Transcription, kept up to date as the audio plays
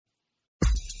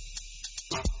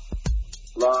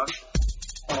Locked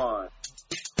on.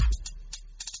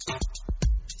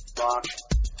 Locked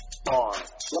on.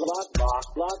 Locked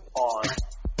on.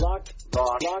 Locked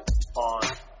on.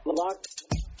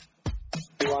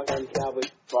 Locked on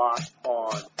Cowboys. Locked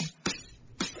on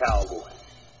Cowboys.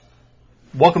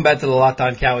 Welcome back to the Locked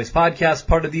On Cowboys podcast,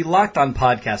 part of the Locked On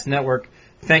Podcast Network.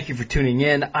 Thank you for tuning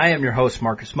in. I am your host,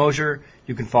 Marcus Mosher.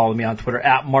 You can follow me on Twitter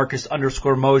at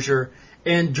Marcus_Mosher.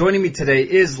 And joining me today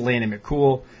is Landon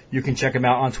McCool. You can check him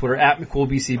out on Twitter at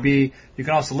McCoolBCB. You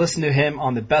can also listen to him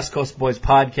on the Best Coast Boys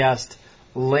podcast.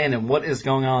 Landon, what is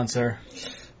going on, sir?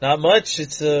 Not much.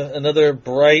 It's another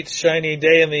bright, shiny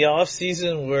day in the off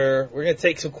season where we're going to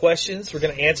take some questions. We're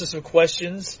going to answer some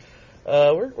questions.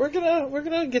 We're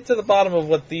gonna get to the bottom of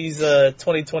what these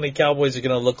 2020 Cowboys are going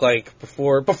to look like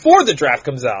before the draft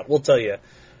comes out. We'll tell you.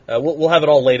 We'll have it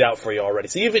all laid out for you already.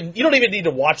 So you don't even need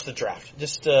to watch the draft.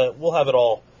 Just we'll have it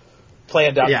all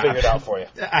planned out and figured out for you.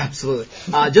 Absolutely.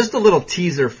 Just a little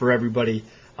teaser for everybody.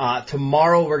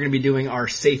 Tomorrow we're going to be doing our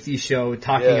safety show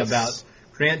talking about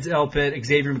Grant Delpit,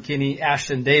 Xavier McKinney,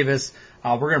 Ashton Davis.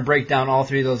 We're going to break down all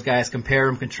three of those guys, compare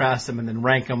them, contrast them, and then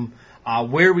rank them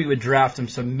where we would draft them.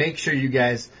 So make sure you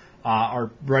guys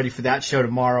are ready for that show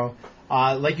tomorrow.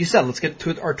 Like you said, let's get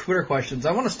to our Twitter questions.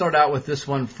 I want to start out with this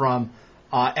one from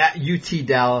at UT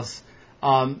Dallas.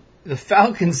 The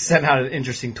Falcons sent out an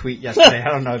interesting tweet yesterday. I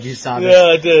don't know if you saw this. Yeah,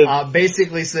 I did.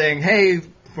 Basically saying, hey,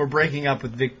 we're breaking up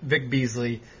with Vic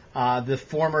Beasley, the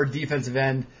former defensive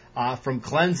end from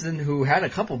Clemson who had a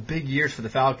couple big years for the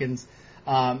Falcons.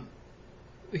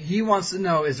 He wants to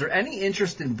know, is there any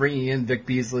interest in bringing in Vic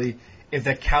Beasley if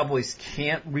the Cowboys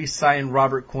can't re-sign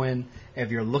Robert Quinn?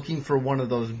 If you're looking for one of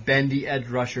those bendy edge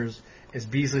rushers, is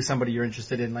Beasley somebody you're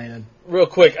interested in, Landon? Real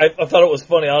quick, I thought it was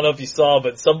funny. I don't know if you saw,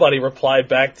 but somebody replied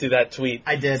back to that tweet.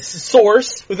 I did.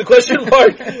 Source with a question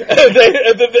mark, and then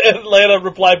Atlanta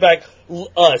replied back,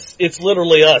 us. It's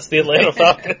literally us, the Atlanta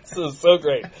Falcons. It was so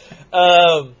great.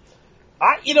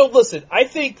 Listen, I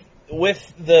think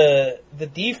with the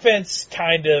defense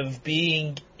kind of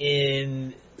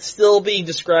still being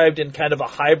described in kind of a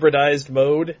hybridized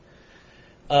mode,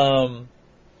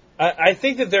 I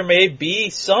think that there may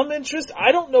be some interest.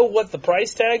 I don't know what the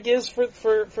price tag is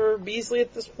for Beasley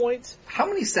at this point. How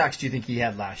many sacks do you think he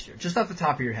had last year? Just off the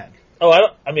top of your head. Oh,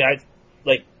 I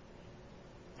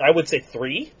would say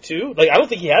 3, 2. I don't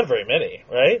think he had very many,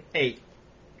 right? 8.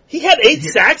 He had 8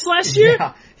 sacks last year?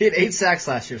 Yeah, he had 8 sacks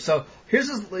last year. So here's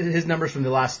his numbers from the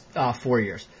last 4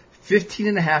 years.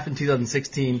 15.5 in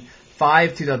 2016,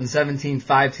 5 2017,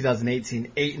 5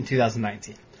 2018, 8 in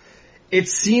 2019. It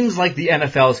seems like the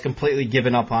NFL has completely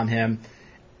given up on him.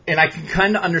 And I can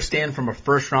kind of understand from a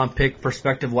first-round pick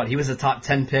perspective what he was a top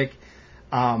 10 pick.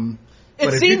 But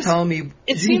if you're telling me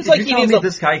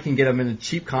this guy can get him in a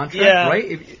cheap contract,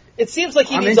 right? It seems like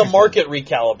he needs a market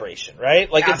recalibration, right?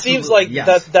 It seems like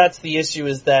that's the issue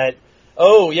is that,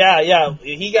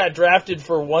 he got drafted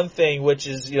for one thing, which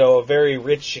is, a very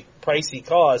rich, pricey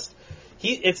cost.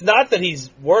 It's not that he's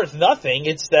worth nothing,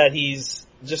 it's that he's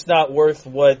just not worth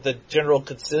what the general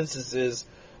consensus is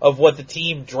of what the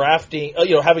team drafting,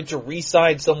 having to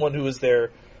re-sign someone who is their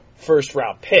first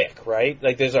round pick, right?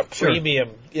 There's a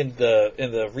premium in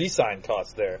the re-sign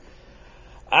cost there.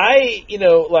 I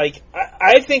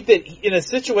think that in a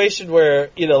situation where,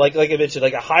 like I mentioned,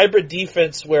 a hybrid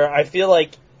defense where I feel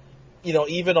like,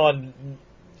 even on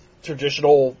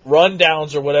traditional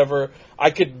rundowns or whatever, I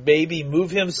could maybe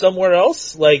move him somewhere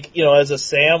else, as a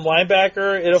Sam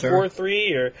linebacker in a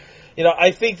 4-3 or, I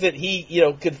think that he,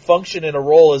 could function in a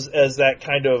role as that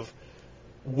kind of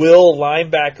will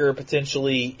linebacker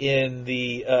potentially in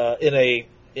the, in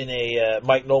a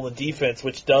Mike Nolan defense,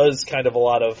 which does kind of a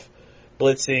lot of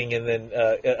blitzing and then,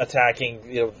 attacking,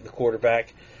 the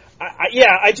quarterback.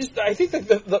 I think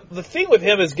that the thing with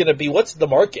him is going to be what's the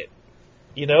market?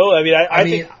 I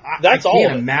think that's all. I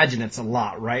can't imagine it's a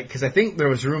lot, right? Because I think there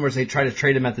was rumors they tried to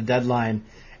trade him at the deadline,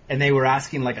 and they were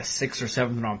asking a 6th or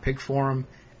 7th round pick for him,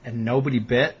 and nobody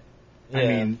bit.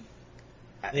 Yeah.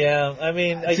 I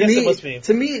guess it must be.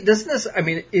 To me, doesn't this?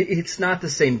 It's not the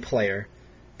same player,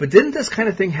 but didn't this kind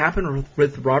of thing happen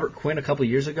with Robert Quinn a couple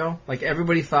of years ago?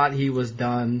 Everybody thought he was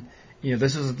done.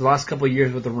 This was the last couple of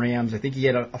years with the Rams. I think he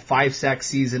had a 5-sack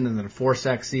season and then a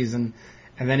 4-sack season.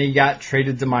 And then he got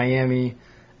traded to Miami.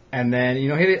 And then, he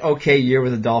had an okay year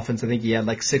with the Dolphins. I think he had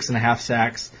 6.5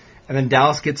 sacks. And then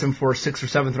Dallas gets him for a 6th or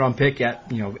 7th round pick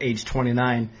at, age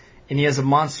 29. And he has a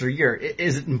monster year.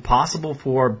 Is it impossible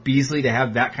for Beasley to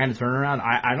have that kind of turnaround?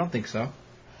 I don't think so.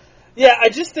 Yeah, I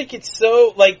just think it's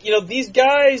so, these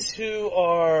guys who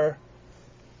are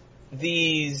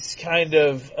these kind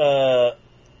of,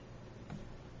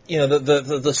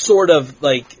 the sort of,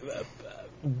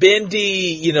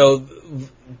 bendy,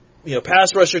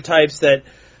 pass rusher types that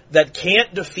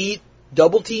can't defeat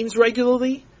double teams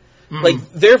regularly. Mm. Like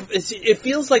it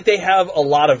feels like they have a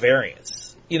lot of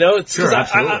variance. It's sure,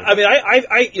 absolutely.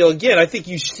 I think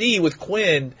you see with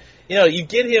Quinn, you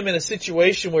get him in a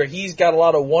situation where he's got a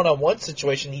lot of one-on-one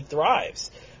situation, he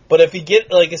thrives. But if you get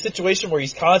like a situation where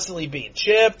he's constantly being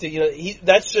chipped,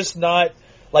 that's just not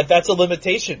like that's a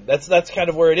limitation. That's kind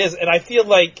of where it is, and I feel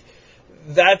like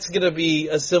that's going to be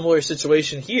a similar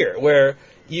situation here, where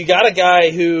you got a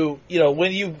guy who,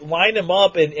 when you line him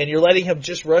up and you're letting him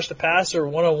just rush the passer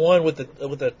one-on-one with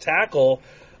a tackle,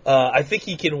 I think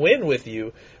he can win with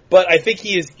you. But I think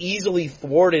he is easily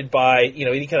thwarted by,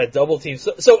 any kind of double team.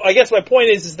 So I guess my point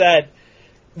is that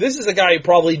this is a guy who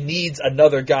probably needs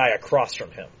another guy across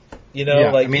from him. He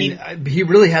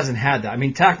really hasn't had that. I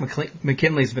mean, Takk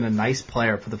McKinley's been a nice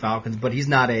player for the Falcons, but he's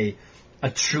not a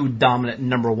true dominant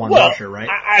number one rusher, right?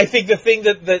 I think the thing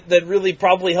that really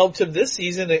probably helped him this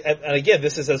season, and again,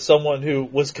 this is as someone who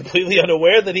was completely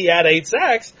unaware that he had 8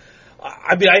 sacks.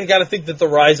 I got to think that the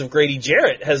rise of Grady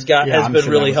Jarrett has been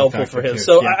really helpful for him.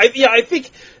 So I think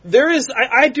there is.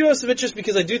 I do have some interest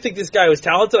because I do think this guy was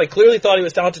talented. I clearly thought he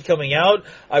was talented coming out.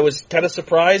 I was kind of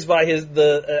surprised by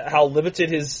how limited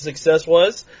his success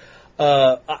was.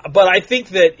 But I think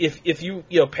that if you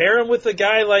pair him with a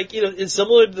guy like it's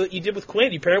similar to what you did with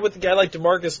Quinn, you pair him with a guy like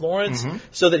DeMarcus Lawrence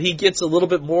so that he gets a little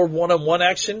bit more one-on-one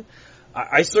action.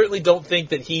 I certainly don't think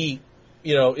that he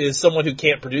is someone who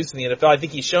can't produce in the NFL. I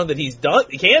think he's shown that he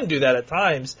can do that at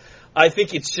times. I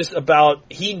think it's just about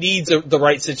he needs the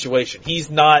right situation. He's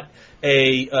not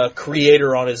a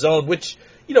creator on his own, which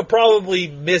probably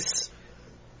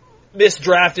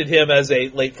misdrafted him as a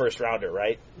late first rounder,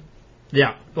 right?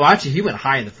 Yeah. Well, actually, he went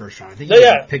high in the first round. I think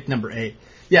he picked number 8.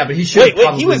 Yeah, but he should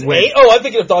wait, he was 8? Oh, I'm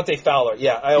thinking of Dante Fowler.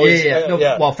 Yeah.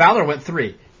 Well, Fowler went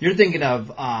 3. You're thinking of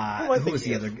who was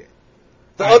the other guy?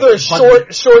 The other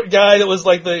short guy that was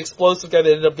like the explosive guy that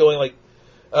ended up going like.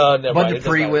 Never Bud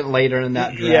Dupree went later in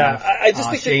that draft. Yeah, I just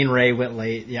think Shane Ray went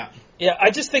late. Yeah. Yeah, I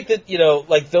just think that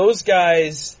like those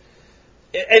guys,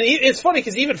 and it's funny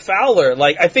because even Fowler,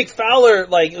 I think Fowler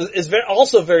is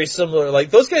also very similar. Like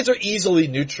those guys are easily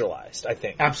neutralized. I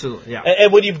think absolutely. Yeah.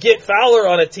 And when you get Fowler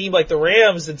on a team like the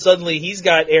Rams, and suddenly he's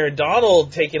got Aaron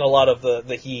Donald taking a lot of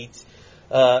the heat.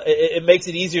 It makes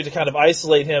it easier to kind of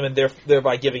isolate him and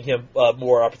thereby giving him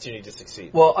more opportunity to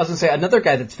succeed. Well, I was going to say, another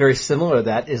guy that's very similar to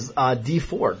that is Dee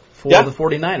Ford for the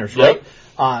 49ers, right?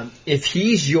 Yep. If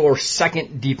he's your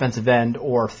second defensive end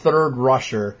or third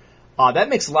rusher, that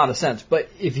makes a lot of sense. But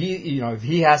if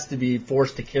he has to be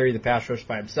forced to carry the pass rush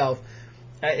by himself,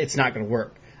 it's not going to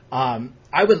work.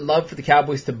 I would love for the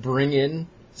Cowboys to bring in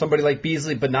somebody like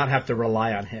Beasley, but not have to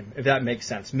rely on him, if that makes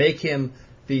sense. Make him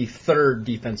the third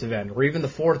defensive end or even the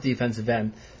fourth defensive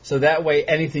end. So that way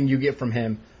anything you get from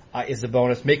him is a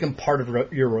bonus. Make him part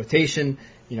of your rotation.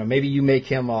 Maybe you make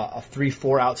him a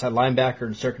 3-4 outside linebacker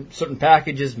in certain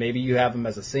packages. Maybe you have him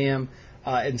as a Sam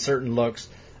in certain looks.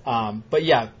 But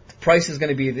yeah, price is going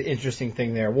to be the interesting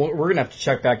thing there. We're going to have to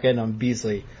check back in on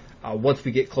Beasley once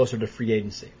we get closer to free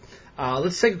agency.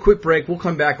 Let's take a quick break. We'll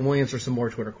come back and we'll answer some more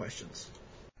Twitter questions.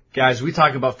 Guys, we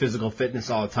talk about physical fitness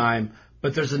all the time.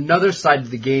 But there's another side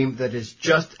of the game that is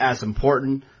just as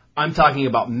important. I'm talking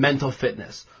about mental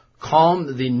fitness.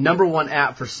 Calm, the #1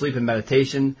 app for sleep and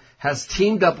meditation, has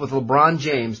teamed up with LeBron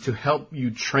James to help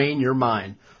you train your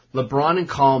mind. LeBron and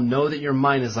Calm know that your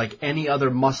mind is like any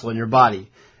other muscle in your body.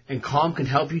 And Calm can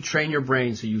help you train your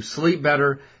brain so you sleep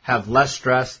better, have less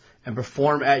stress, and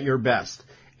perform at your best.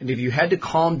 And if you head to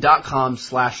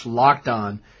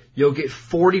calm.com/lockedon, you'll get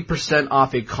 40%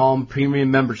 off a Calm premium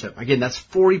membership. Again, that's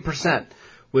 40%.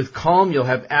 With Calm, you'll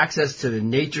have access to the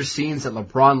nature scenes that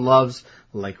LeBron loves,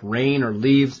 like rain or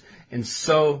leaves, and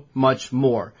so much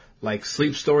more, like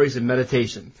sleep stories and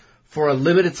meditation. For a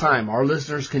limited time, our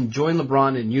listeners can join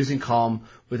LeBron in using Calm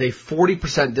with a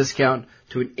 40% discount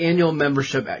to an annual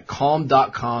membership at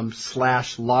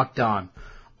calm.com/lockedon.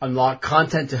 Unlock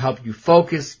content to help you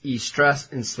focus, ease stress,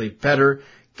 and sleep better.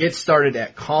 Get started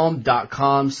at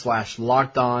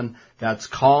calm.com/lockedon. That's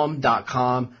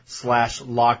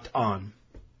calm.com/lockedon.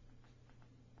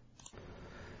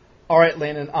 All right,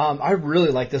 Landon, I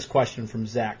really like this question from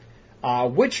Zach.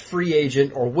 Which free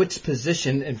agent or which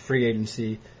position in free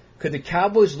agency could the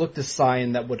Cowboys look to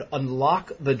sign that would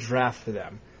unlock the draft for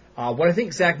them? What I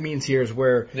think Zach means here is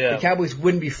where the Cowboys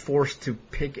wouldn't be forced to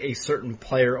pick a certain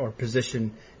player or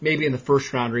position, maybe in the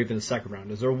first round or even the second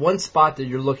round. Is there one spot that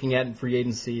you're looking at in free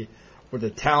agency where the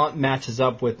talent matches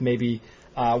up with maybe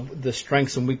the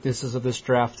strengths and weaknesses of this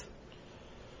draft?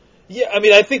 Yeah, I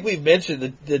mean, I think we've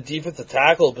mentioned the defensive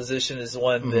tackle position is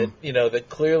one that, that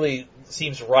clearly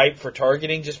seems ripe for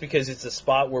targeting, just because it's a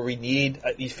spot where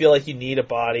you feel like you need a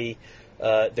body.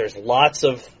 There's lots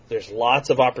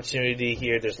of opportunity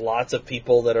here. There's lots of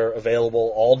people that are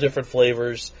available, all different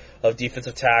flavors of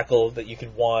defensive tackle that you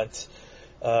can want.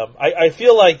 I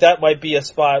feel like that might be a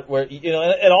spot where,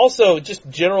 and also just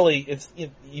generally, it's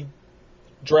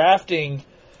drafting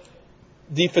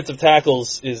defensive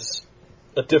tackles is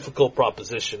a difficult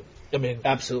proposition. I mean,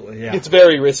 absolutely, yeah. It's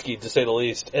very risky, to say the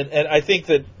least. And I think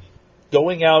that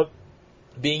going out,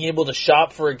 being able to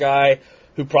shop for a guy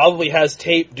who probably has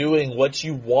tape doing what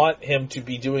you want him to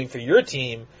be doing for your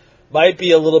team might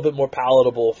be a little bit more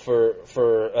palatable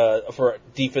for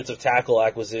defensive tackle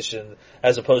acquisition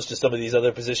as opposed to some of these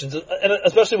other positions, and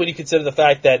especially when you consider the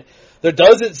fact that there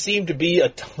doesn't seem to be a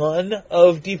ton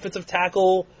of defensive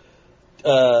tackle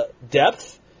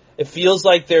depth. It feels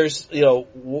like there's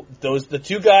the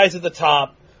two guys at the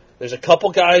top. There's a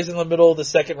couple guys in the middle of the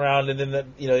second round, and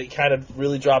then it kind of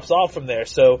really drops off from there.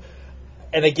 So,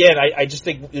 and again, I just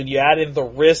think when you add in the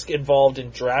risk involved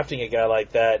in drafting a guy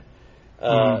like that,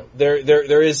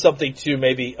 there is something to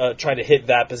maybe trying to hit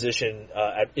that position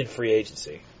in free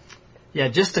agency. Yeah,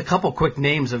 just a couple quick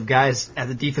names of guys at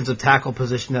the defensive tackle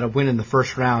position that have won in the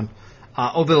first round.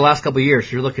 Over the last couple of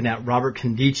years, you're looking at Robert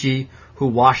Nkemdiche, who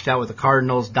washed out with the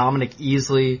Cardinals, Dominic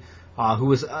Easley, who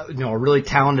was a really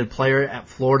talented player at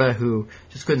Florida who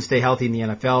just couldn't stay healthy in the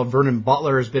NFL. Vernon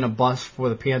Butler has been a bust for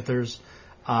the Panthers.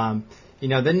 Then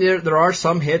there are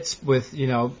some hits with,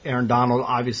 Aaron Donald,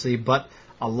 obviously, but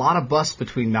a lot of busts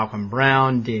between Malcolm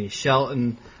Brown, Danny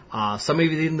Shelton, some of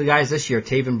even the guys this year,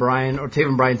 Taven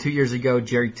Bryan 2 years ago,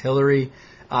 Jerry Tillery.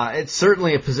 It's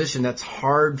certainly a position that's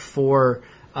hard for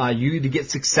you to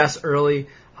get success early,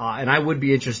 and I would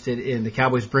be interested in the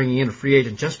Cowboys bringing in a free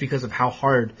agent just because of how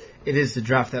hard it is to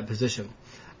draft that position.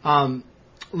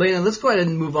 Lena, let's go ahead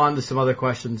and move on to some other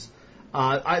questions.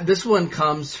 This one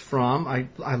comes from,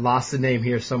 I lost the name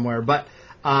here somewhere, but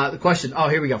the question,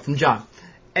 here we go, from John.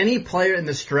 Any player in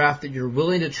this draft that you're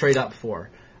willing to trade up for?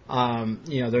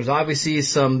 There's obviously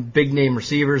some big name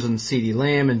receivers in CeeDee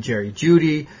Lamb and Jerry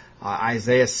Jeudy.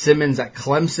 Isaiah Simmons at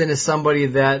Clemson is somebody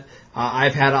that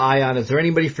I've had an eye on. Is there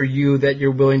anybody for you that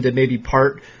you're willing to maybe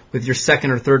part with your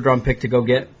second or third round pick to go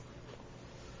get?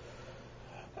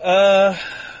 A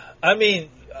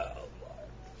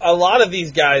lot of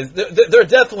these guys, they're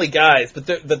definitely guys, but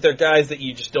they're guys that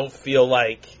you just don't feel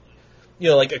like,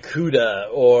 like Okudah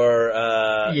or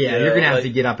you're gonna have to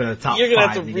get up in the top. You're gonna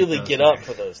have to really get up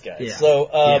for those guys. Yeah. So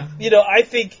I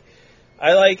think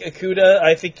I like Okudah.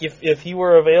 I think if he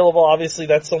were available, obviously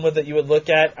that's someone that you would look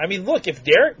at. I mean, look, if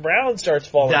Derrick Brown starts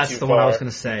falling that's too the far, one I was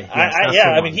gonna say.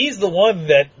 Yes, he's the one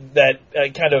that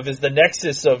kind of is the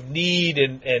nexus of need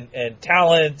and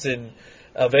talent and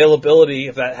availability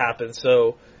if that happens.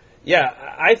 So. Yeah,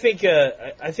 I think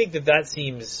that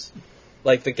seems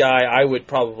like the guy I would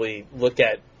probably look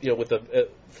at, with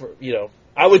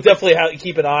I would definitely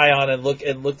keep an eye on and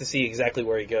look to see exactly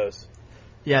where he goes.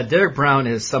 Yeah, Derrick Brown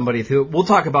is somebody who we'll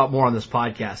talk about more on this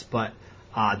podcast, but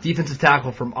defensive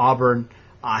tackle from Auburn,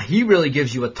 he really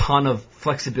gives you a ton of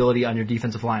flexibility on your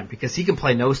defensive line because he can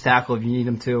play nose tackle if you need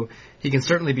him to. He can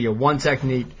certainly be a one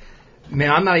technique.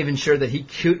 Man, I'm not even sure that he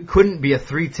couldn't be a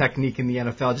 3 technique in the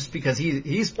NFL just because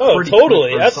he's pretty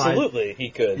totally, absolutely,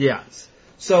 he could. Yeah.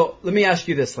 So let me ask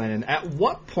you this, Landon. At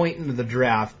what point in the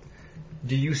draft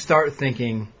do you start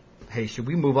thinking, hey, should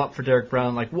we move up for Derrick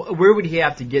Brown? Like, where would he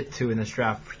have to get to in this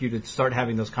draft for you to start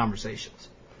having those conversations?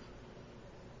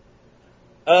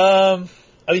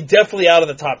 Definitely out of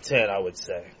the top 10, I would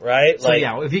say, right? So,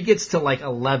 if he gets to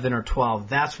 11 or 12,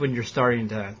 that's when you're starting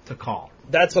to call.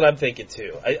 That's what I'm thinking,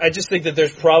 too. I just think that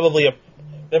there's probably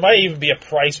there might even be a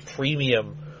price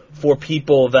premium for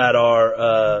people that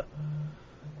are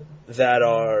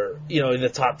in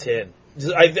the top 10.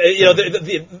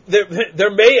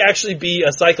 There may actually be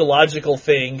a psychological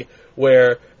thing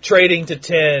where trading to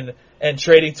 10 and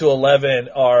trading to 11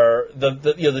 are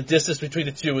the distance between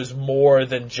the two is more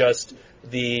than just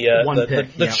the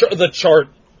chart,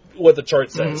 what the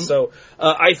chart says. Mm-hmm. So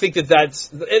I think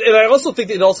that's, and I also think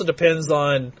that it also depends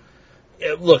on.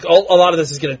 Look, a lot of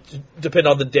this is going to depend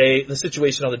on the day, the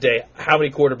situation on the day. How many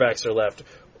quarterbacks are left?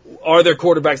 Are there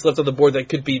quarterbacks left on the board that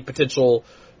could be potential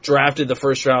drafted in the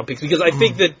first round picks? Because I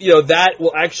think that that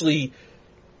will actually.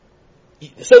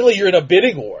 Suddenly you're in a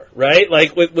bidding war, right?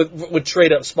 Like with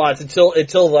trade up spots until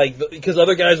because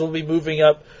other guys will be moving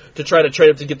up to try to trade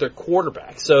up to get their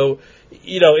quarterback. So,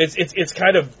 it's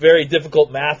kind of very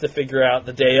difficult math to figure out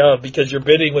the day of because you're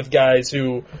bidding with guys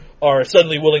who are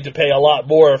suddenly willing to pay a lot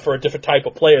more for a different type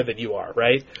of player than you are,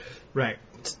 right? Right.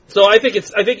 So I think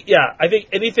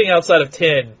anything outside of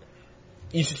 10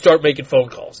 you should start making phone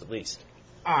calls at least.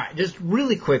 All right, just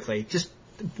really quickly, just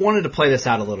wanted to play this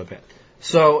out a little bit.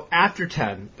 So after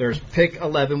 10, there's pick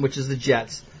 11, which is the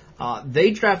Jets.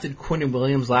 They drafted Quinnen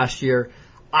Williams last year.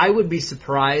 I would be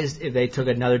surprised if they took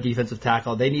another defensive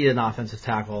tackle. They need an offensive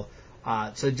tackle.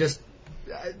 So just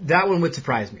that one would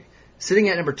surprise me. Sitting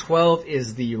at number 12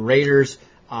 is the Raiders.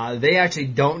 They actually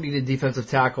don't need a defensive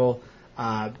tackle.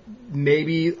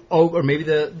 Maybe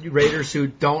the Raiders who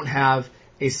don't have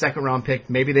a second-round pick,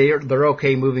 maybe they're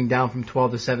okay moving down from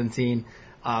 12 to 17.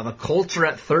 The Colts are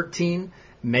at 13.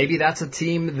 Maybe that's a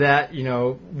team that,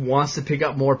 wants to pick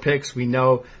up more picks. We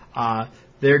know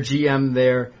their GM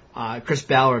there, Chris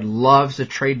Ballard, loves to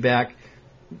trade back.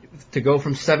 To go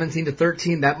from 17 to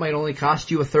 13, that might only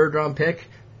cost you a third-round pick.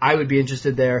 I would be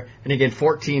interested there. And again,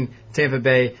 14, Tampa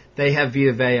Bay, they have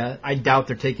Vita Vea. I doubt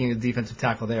they're taking a defensive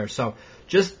tackle there. So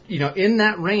just, in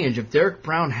that range, if Derek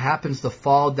Brown happens to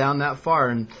fall down that far,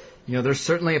 and, there's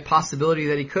certainly a possibility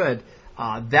that he could,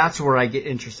 that's where I get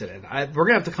interested in. We're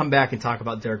going to have to come back and talk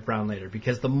about Derek Brown later,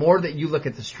 because the more that you look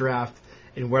at this draft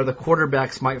and where the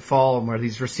quarterbacks might fall and where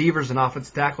these receivers and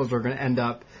offensive tackles are going to end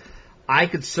up, I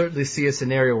could certainly see a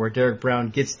scenario where Derek Brown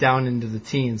gets down into the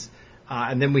teens,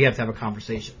 and then we have to have a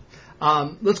conversation.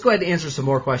 Let's go ahead and answer some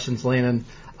more questions, Landon.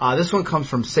 This one comes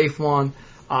from Safe1.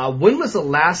 When was the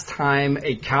last time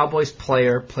a Cowboys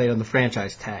player played on the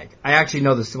franchise tag? I actually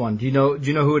know this one. Do you know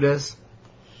who it is?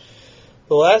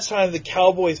 The last time the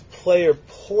Cowboys player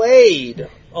played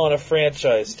on a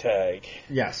franchise tag.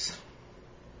 Yes.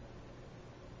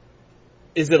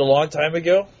 Is it a long time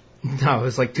ago? No, it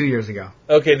was like 2 years ago.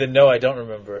 Okay, then no, I don't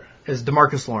remember. It's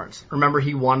DeMarcus Lawrence. Remember,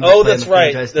 he wanted to play on the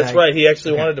franchise tag? That's right. He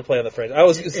actually wanted to play on the franchise. I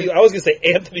was going to say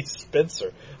Anthony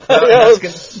Spencer.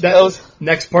 That was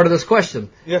next part of this question.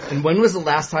 Yeah. And when was the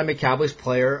last time a Cowboys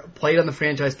player played on the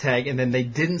franchise tag and then they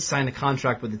didn't sign a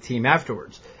contract with the team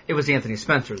afterwards? It was Anthony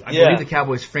Spencer. I believe the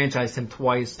Cowboys franchised him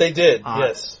twice. They did,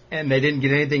 yes. And they didn't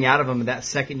get anything out of him in that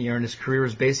second year, and his career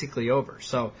was basically over.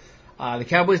 So the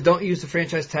Cowboys don't use the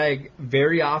franchise tag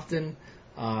very often.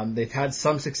 They've had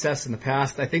some success in the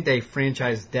past. I think they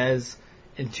franchised Dez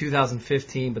in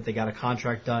 2015, but they got a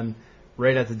contract done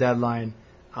right at the deadline.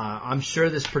 I'm sure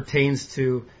this pertains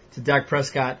to Dak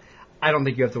Prescott. I don't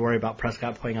think you have to worry about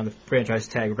Prescott playing on the franchise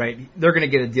tag, right? They're going to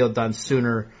get a deal done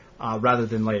sooner rather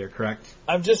than later, correct?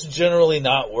 I'm just generally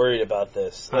not worried about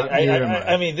this.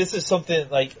 I mean, this is something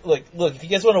look, if you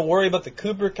guys want to worry about the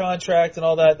Cooper contract and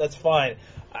all that, that's fine.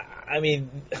 I mean,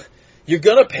 you're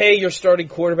going to pay your starting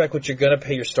quarterback what you're going to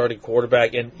pay your starting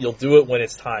quarterback, and you'll do it when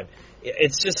it's time.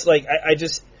 It's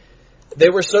just they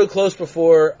were so close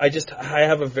before. I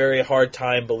have a very hard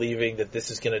time believing that this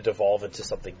is going to devolve into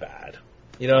something bad.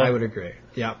 I would agree.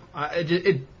 Yeah.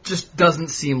 It just doesn't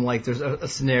seem like there's a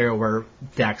scenario where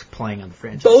Dak's playing on the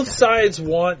franchise. Both sides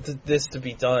want this to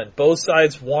be done. Both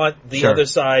sides want the other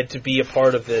side to be a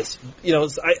part of this.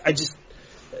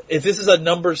 If this is a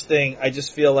numbers thing, I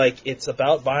just feel like it's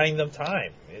about buying them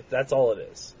time. That's all it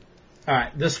is. All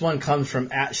right. This one comes from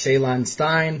 @Shaylon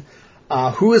Stein.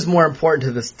 Who is more important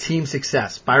to this team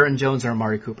success, Byron Jones or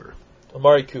Amari Cooper?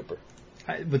 Amari Cooper.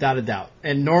 Without a doubt.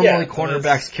 And normally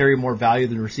cornerbacks carry more value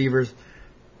than receivers.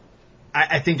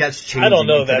 I think that's changing. I don't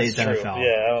know in today's that's true. NFL.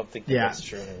 Yeah, I don't think that's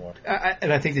true anymore.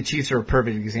 And I think the Chiefs are a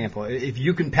perfect example. If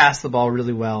you can pass the ball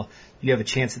really well, you have a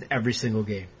chance in every single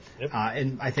game. Yep.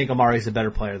 And I think Amari's a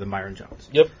better player than Byron Jones.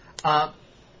 Yep.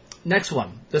 Next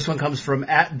one. This one comes from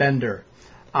 @Bender.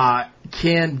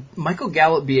 Can Michael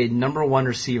Gallup be a number one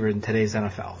receiver in today's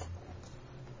NFL?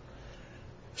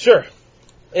 Sure.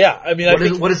 Yeah, I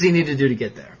mean, what does he need to do to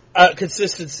get there?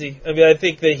 Consistency. I mean, I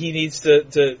think that he needs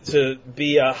to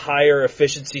be a higher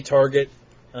efficiency target,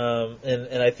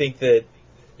 and I think that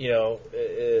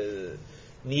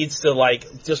needs to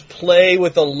just play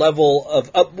with a level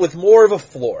of with more of a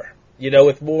floor,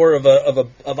 with more of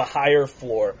a higher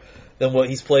floor than what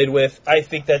he's played with. I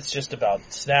think that's just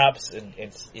about snaps and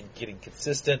getting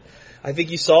consistent. I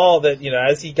think you saw that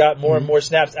as he got more and more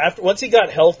snaps once he got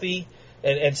healthy.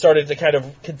 And started to kind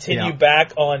of continue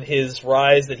back on his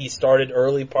rise that he started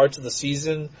early parts of the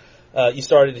season. You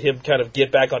started him kind of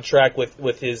get back on track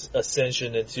with his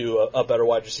ascension into a better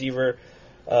wide receiver.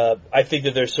 I think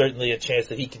that there's certainly a chance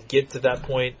that he could get to that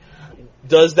point.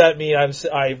 Does that mean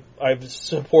I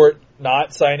support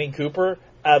not signing Cooper?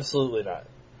 Absolutely not.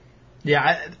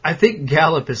 Yeah, I think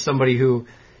Gallup is somebody who,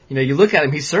 you look at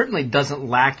him, he certainly doesn't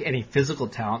lack any physical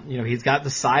talent. He's got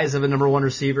the size of a number one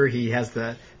receiver. He has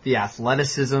the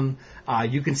athleticism.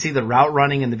 You can see the route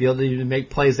running and the ability to make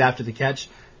plays after the catch.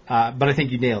 But I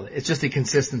think you nailed it. It's just a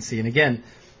consistency. And again,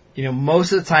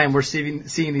 most of the time we're seeing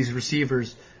these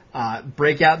receivers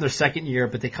break out in their second year,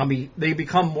 but they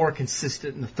become more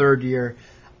consistent in the third year.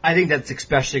 I think that's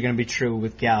especially going to be true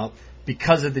with Gallup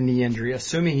because of the knee injury.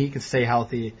 Assuming he can stay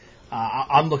healthy,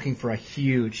 I'm looking for a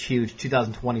huge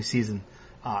 2020 season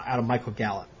out of Michael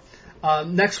Gallup.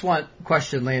 Next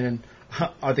question, Landon.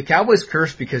 Are the Cowboys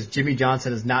cursed because Jimmy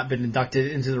Johnson has not been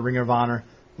inducted into the Ring of Honor?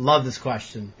 Love this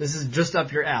question. This is just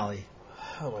up your alley.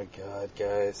 Oh my God,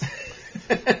 guys.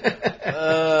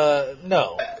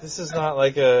 No, this is not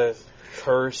like a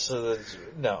curse.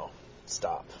 No,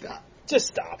 stop. Just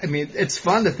stop. I mean, it's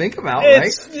fun to think about, right?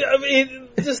 I mean,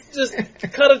 just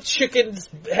cut a chicken's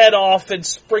head off and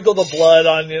sprinkle the blood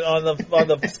on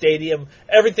the stadium.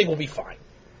 Everything will be fine.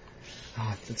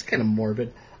 Oh, it's kind of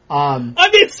morbid. I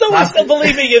mean, so is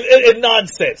believing in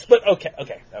nonsense, but okay.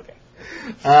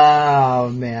 Oh,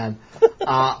 man.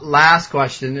 Last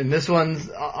question, and this one's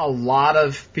a lot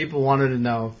of people wanted to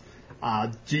know.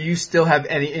 Do you still have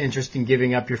any interest in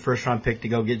giving up your first-round pick to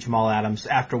go get Jamal Adams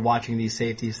after watching these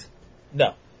safeties?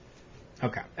 No.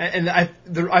 Okay. And I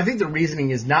think the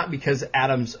reasoning is not because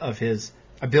Adams of his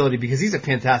ability, because he's a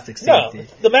fantastic safety. No,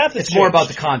 the math is It's more about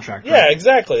the contract. Yeah, right?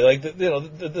 exactly. Like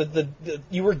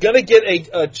you were going to get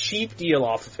a cheap deal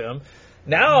off of him.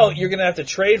 Now you're going to have to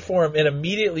trade for him and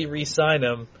immediately re-sign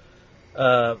him.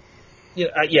 I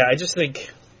just think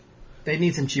they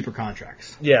need some cheaper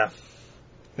contracts. Yeah,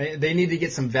 they need to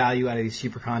get some value out of these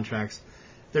cheaper contracts.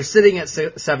 They're sitting at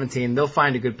 17. They'll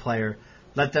find a good player.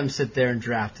 Let them sit there and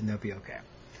draft, and they'll be okay.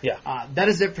 Yeah. That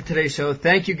is it for today's show.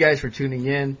 Thank you guys for tuning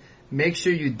in. Make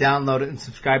sure you download it and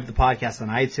subscribe to the podcast on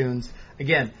iTunes.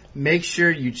 Again, make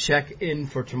sure you check in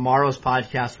for tomorrow's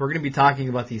podcast. We're going to be talking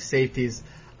about these safeties.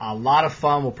 A lot of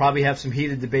fun. We'll probably have some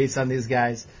heated debates on these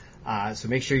guys. So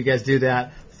make sure you guys do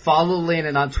that. Follow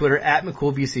Landon on Twitter at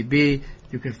McCoolVCB.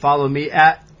 You can follow me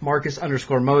at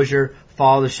Marcus_Mosier.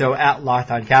 Follow the show at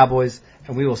Locked On Cowboys.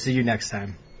 And we will see you next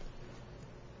time.